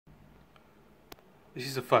This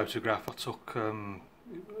is a photograph I took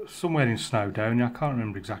somewhere in Snowdonia. I can't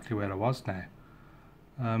remember exactly where I was now.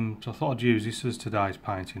 So I thought I'd use this as today's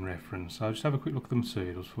painting reference. So I'll just have a quick look at the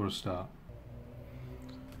materials before I start.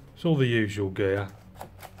 It's all the usual gear.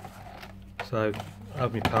 So I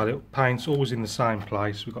have my palette. Paint's always in the same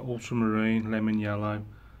place. We've got ultramarine, lemon yellow,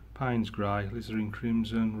 Payne's grey, alizarin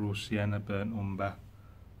crimson, raw sienna, burnt umber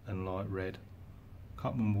and light red.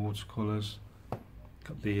 Cotman watercolours.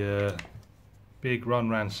 Got the big Ron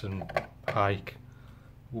Ranson Hake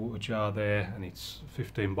water jar there, and it's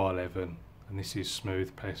 15 by 11, and this is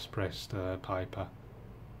smooth pressed paper,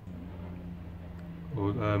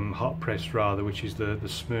 or hot pressed rather, which is the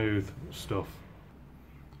smooth stuff.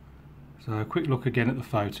 So a quick look again at the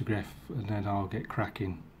photograph and then I'll get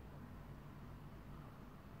cracking.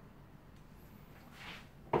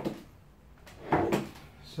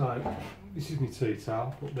 So this is my tea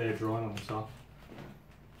towel, put there drying on the top.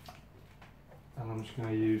 And I'm just going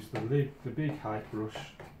to use the big Hake brush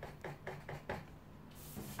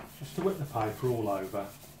just to wet the paper all over,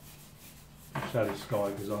 just so the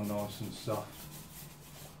sky goes on nice and soft,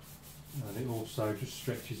 and it also just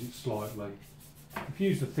stretches it slightly. If you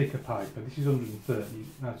use the thicker paper, this is 130,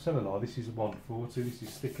 no tell a lie, this is 140, this is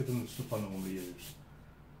thicker than the stuff I normally use.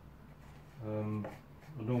 I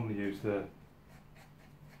normally use the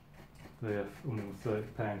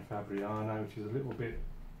 £130 Fabriano, which is a little bit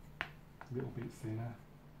thinner.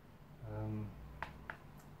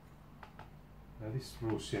 Now this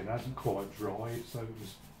raw sienna hasn't quite dried, so it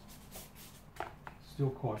was still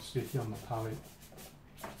quite sticky on the palette.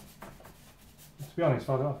 But to be honest,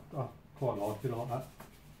 I quite like it like that.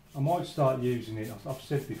 I might start using it, I've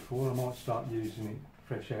said before, I might start using it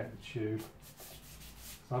fresh out the tube.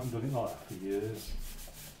 I haven't done it like that for years.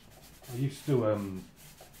 I used to, when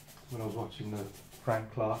I was watching the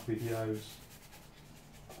Frank Clark videos,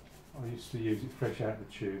 I used to use it fresh out the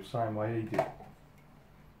tube, same way he did.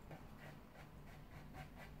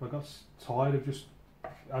 I got tired of just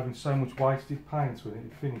having so much wasted paint when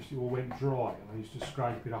it finished, it all went dry, and I used to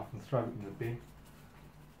scrape it off and throw it in the bin.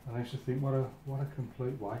 And I used to think what a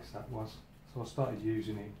complete waste that was. So I started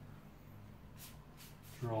using it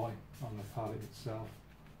dry on the palette itself.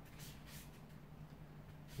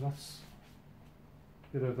 So that's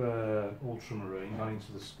a bit of ultramarine gone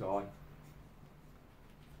into the sky.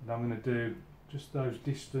 And I'm going to do just those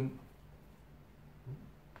distant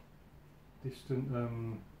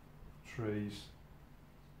trees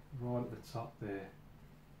right at the top there.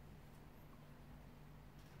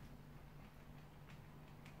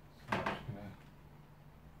 So I'm just going to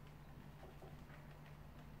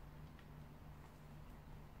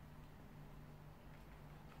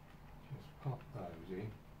just pop those in.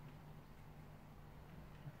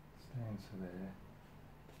 It's down to there.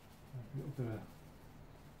 A little bit of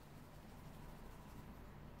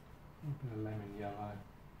lemon yellow.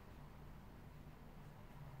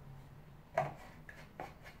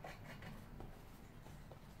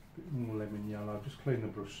 Bit more lemon yellow, just clean the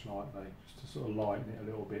brush slightly, just to sort of lighten it a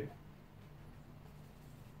little bit.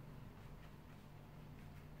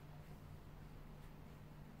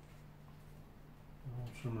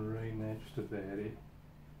 Ultramarine there, just to vary it.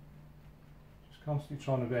 Just constantly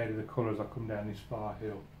trying to vary the colour as I come down this far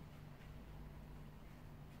hill.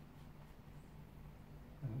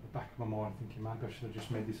 And at the back of my mind thinking maybe I should have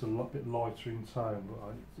just made this a lot bit lighter in tone,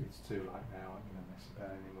 but it's too late now, I ain't going to mess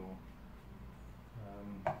about anymore.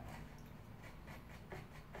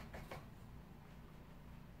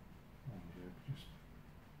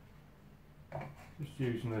 Just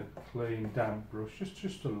using a clean damp brush,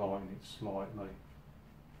 just to lighten it slightly.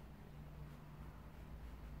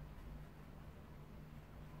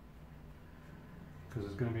 Because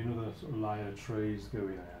there's going to be another sort of layer of trees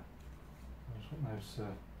going out. I just want those to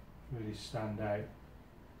really stand out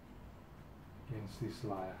against this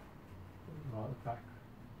layer, right at the back.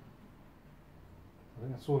 I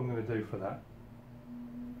think that's all I'm going to do for that.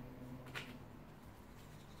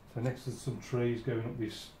 So next there's some trees going up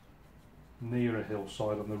this nearer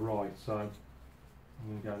hillside on the right, so I'm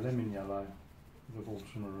going to go lemon yellow, a bit of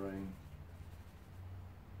ultramarine,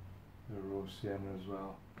 a bit of raw sienna as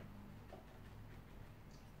well.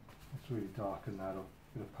 Let's really darken that up,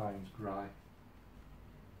 a bit of Payne's grey.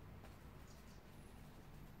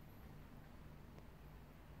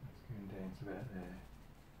 That's going down to about there,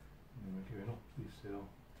 and then we're going up this hill.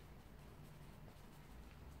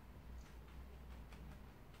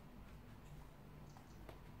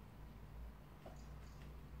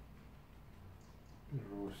 Bit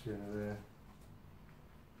of raw sienna there,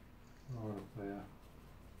 right up there.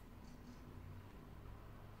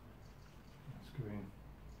 That's going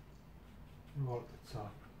right at the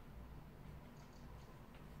top.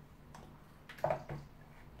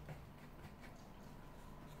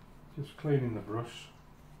 Just cleaning the brush,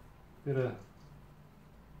 bit of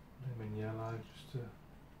lemon yellow just to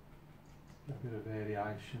get a bit of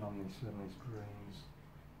variation on these greens.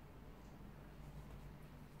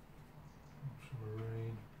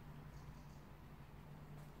 Ultramarine,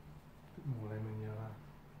 a bit more lemon yellow.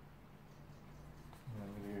 And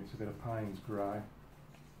I'm going to use a bit of Payne's grey.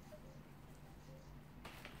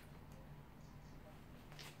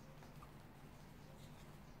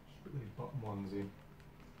 Just put these bottom ones in.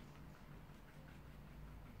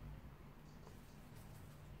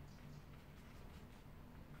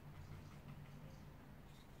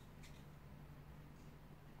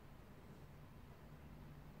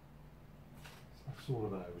 That's all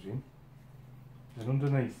of those in. And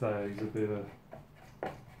underneath those a bit of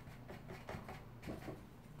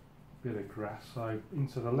grass, so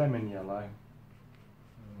into the lemon yellow,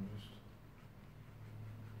 and just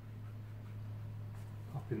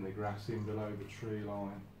popping the grass in below the tree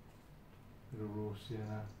line, bit of raw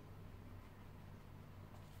sienna,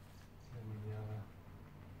 lemon yellow.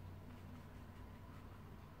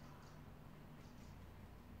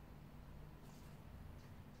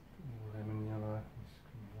 Lemon yellow, this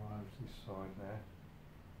can lie over to this side there.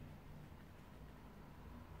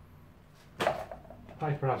 The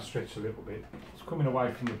paper has stretched a little bit. It's coming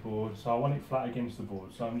away from the board, so I want it flat against the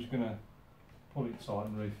board, so I'm just going to pull it tight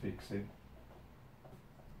and refix it.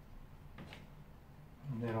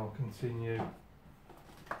 And then I'll continue.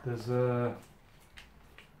 There's a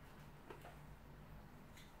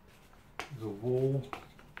wall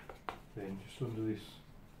then just under this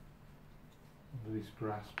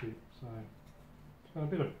grass bit, so it's got a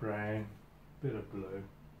bit of brown, a bit of blue, and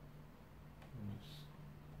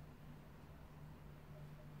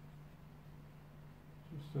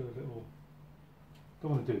just a little,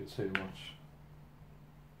 don't want to do it too much.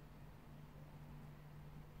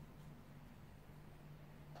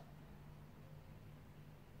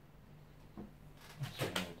 That's what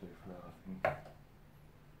I'm going to do for that,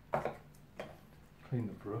 I think. Clean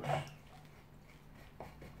the brush.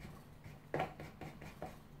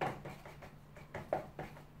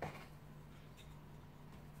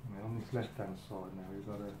 On this left hand side now we've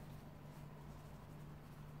got a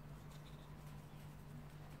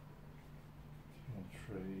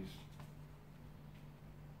trees,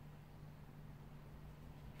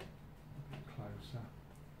 a bit closer.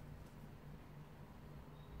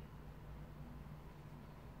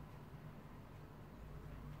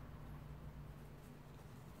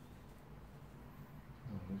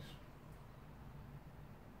 And this.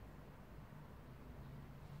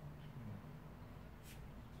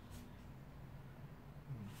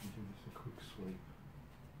 Do this a quick sweep.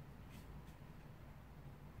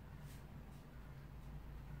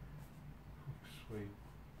 Quick sweep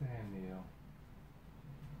down the hill.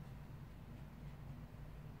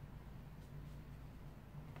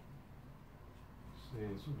 See,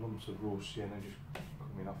 there's lumps of raw sienna just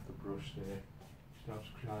coming off the brush there. Just helps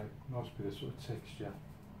create a nice bit of sort of texture.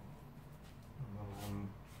 And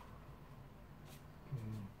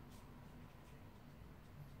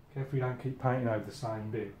careful you don't keep painting over the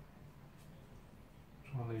same bit.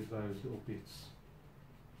 Try and leave those little bits.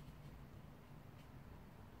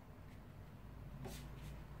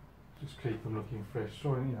 Just keep them looking fresh.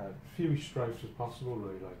 Trying, you know, a few strokes as possible,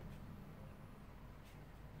 really.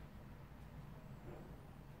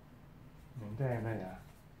 And down there,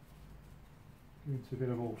 go into a bit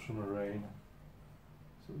of ultramarine.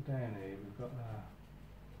 Sort of down here, we've got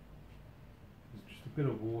there's just a bit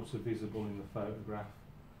of water visible in the photograph.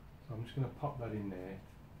 So I'm just going to pop that in there.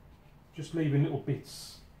 Just leaving little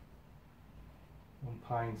bits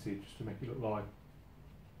unpainted just to make it look like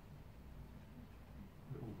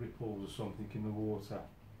little ripples or something in the water.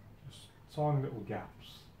 Just tiny little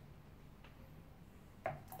gaps.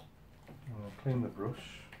 And I'll clean the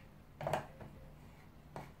brush. A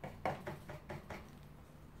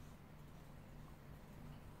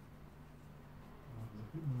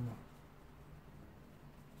bit more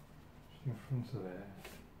just in front of there.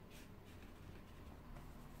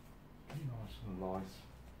 Nice and light.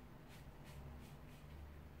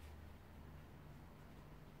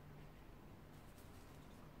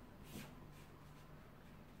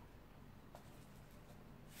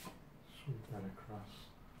 Sweep that across.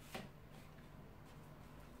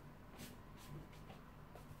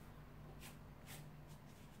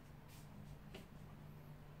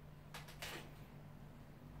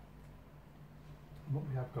 And what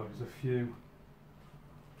we have got is a few.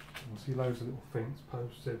 You'll see loads of little fence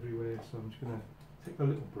posts everywhere, so I'm just going to take the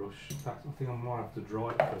little brush. In fact, I think I might have to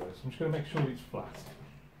dry it first. I'm just going to make sure it's flat.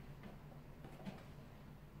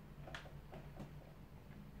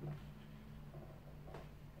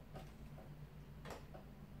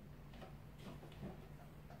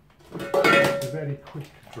 very quick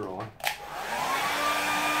dry.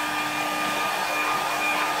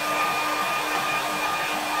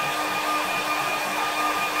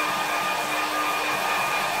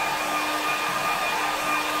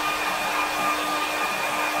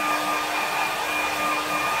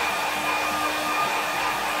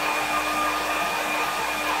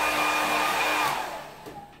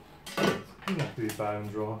 Doesn't have to be bone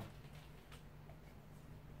dry.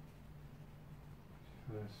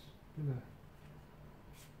 First,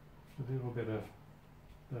 a little bit of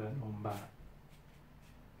burnt umber.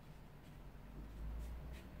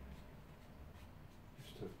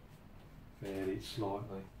 Just to vary it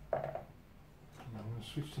slightly. And I'm going to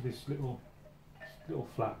switch to this little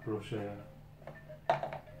flat brush here.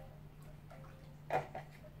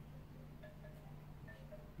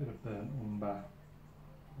 Bit of burnt umber,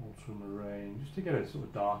 ultramarine, just to get a sort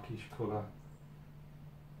of darkish colour.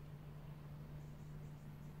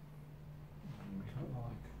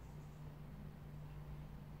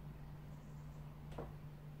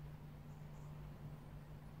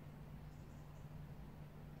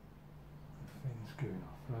 Going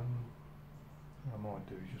off. What I might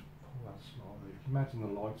do is just pull that slightly. If you imagine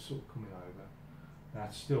the light sort of coming over, now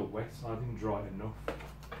it's still wet, so I didn't dry it enough.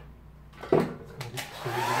 It's going to get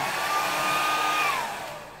too wet.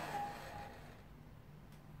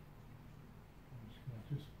 I'm just going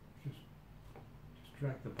to just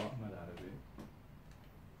drag the bottom of that a bit.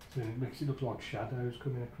 So it makes it look like shadows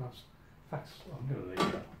coming across. In fact, I'm going to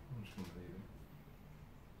leave that. I'm just going to leave it.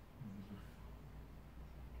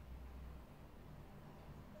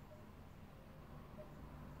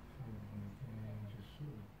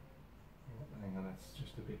 Hang on, that's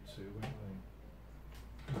just a bit too wet.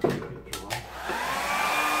 A bit dry.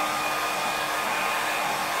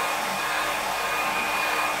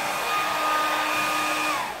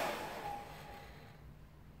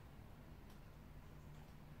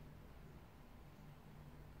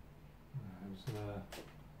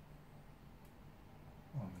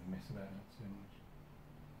 I'm going to mess about that too much.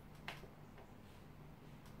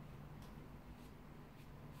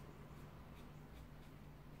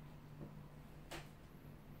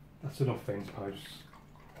 That's enough fence posts,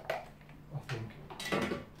 I think.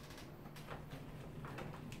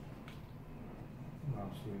 What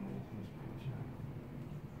else do we need in this picture?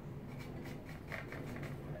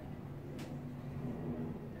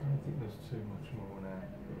 I don't think there's too much more now.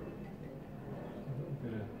 A little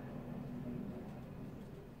bit of...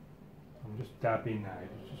 I'm just dabbing now,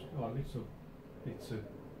 just like little bits of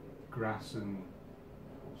grass and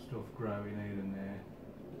stuff growing here and there.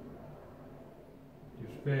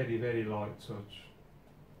 Just very, very light touch.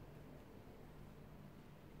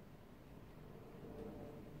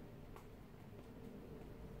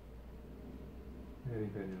 Very,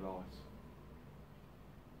 very light.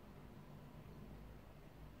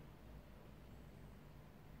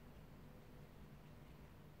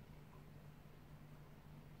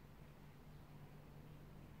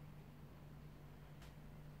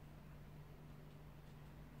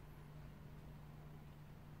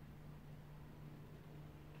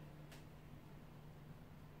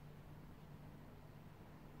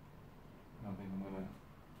 I think I'm gonna.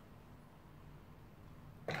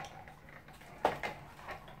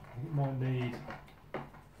 It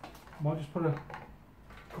might just put a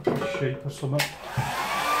couple of sheep or something.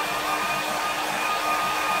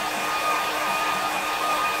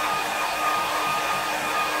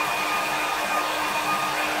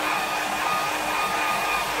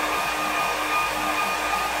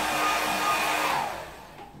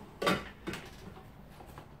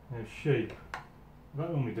 Now sheep, I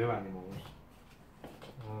don't normally do animals,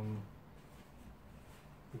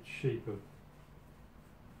 but sheep are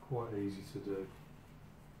quite easy to do,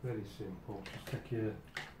 very simple. Just take your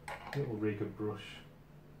little rigger brush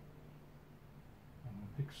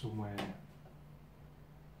and pick somewhere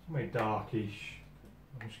darkish.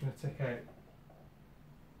 I'm just going to take out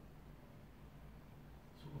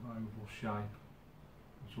sort of oval shape,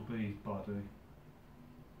 which will be his body.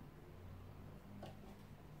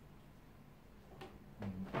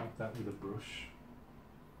 And paint that with a brush.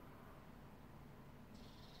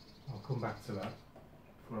 I'll come back to that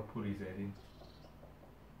before I put his head in.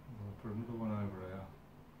 I'll put another one over here.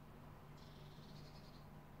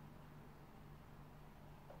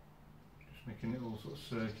 Just making little sort of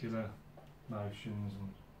circular motions and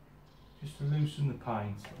just to loosen the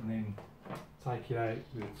paint, and then take it out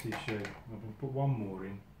with a tissue. I'm going to put one more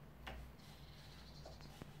in.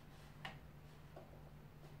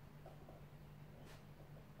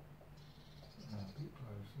 A bit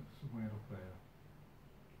closer, somewhere up there.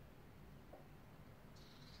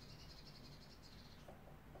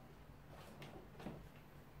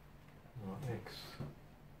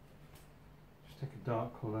 take a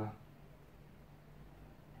dark colour,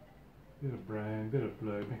 bit of brown, bit of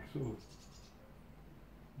blue, make sort of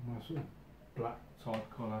nice sort of black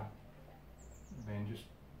type colour, and then just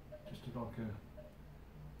like a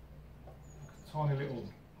tiny little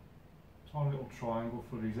triangle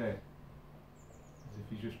for his head, as if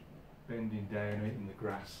he's just bending down in the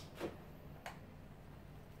grass.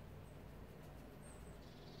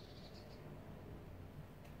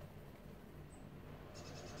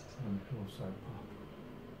 And we can also pop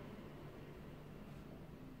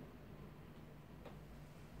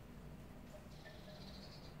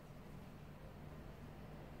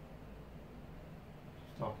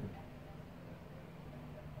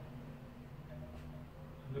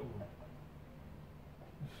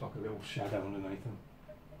just like a little shadow underneath them.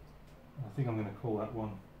 I think I'm going to call that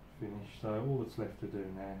one finished. So all that's left to do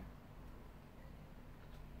now,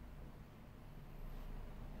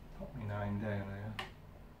 pop my name down there.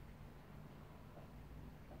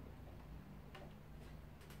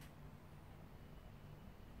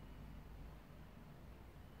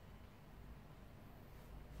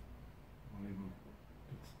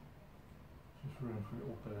 Just room for a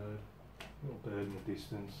little bird in the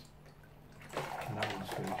distance, and that one's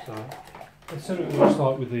finished. So let's see what it looks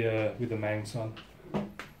like with the mount on.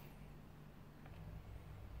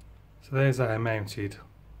 So there's our mounted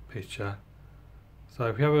picture. So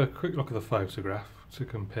if we have a quick look at the photograph to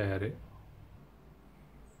compare it,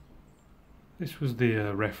 this was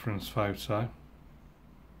the reference photo.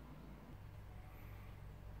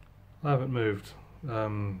 I haven't moved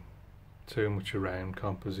too much around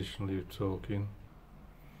compositionally talking.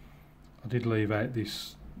 I did leave out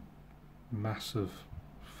this massive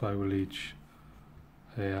foliage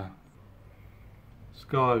here.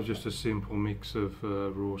 Sky was just a simple mix of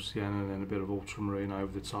raw sienna and then a bit of ultramarine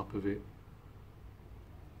over the top of it.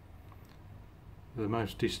 The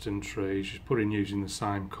most distant trees, just put in using the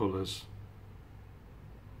same colours.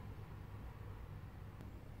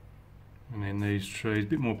 And then these trees, a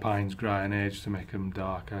bit more Payne's grey and edge to make them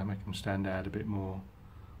darker, make them stand out a bit more,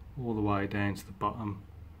 all the way down to the bottom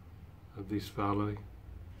of this valley.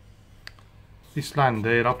 This land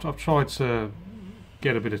here, I've tried to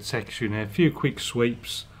get a bit of texture in there, a few quick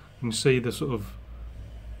sweeps. You can see the sort of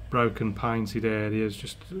broken painted areas,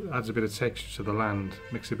 just adds a bit of texture to the land,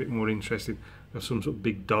 makes it a bit more interesting. Got some sort of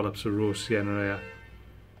big dollops of raw sienna here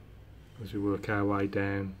as we work our way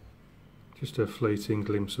down. Just a fleeting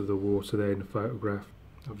glimpse of the water there in the photograph.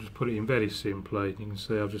 I've just put it in very simply. You can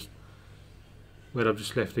see I've just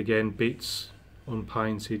left again bits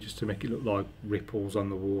unpainted just to make it look like ripples on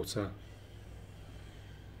the water.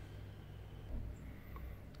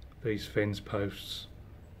 These fence posts,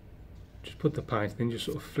 just put the paint, then just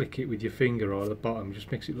sort of flick it with your finger right at the bottom,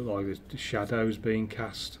 just makes it look like there's shadows being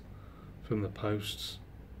cast from the posts.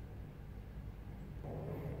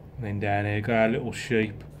 And then down here, got our little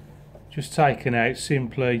sheep, just taken out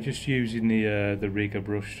simply, just using the rigger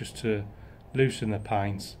brush just to loosen the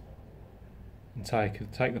paint and take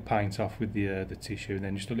the paint off with the tissue, and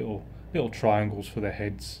then just a little triangles for their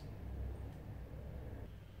heads.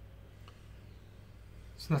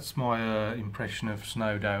 So that's my impression of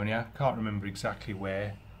Snowdonia. Can't remember exactly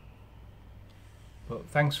where, but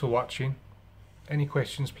thanks for watching. Any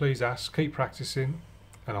questions please ask, keep practicing,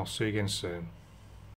 and I'll see you again soon.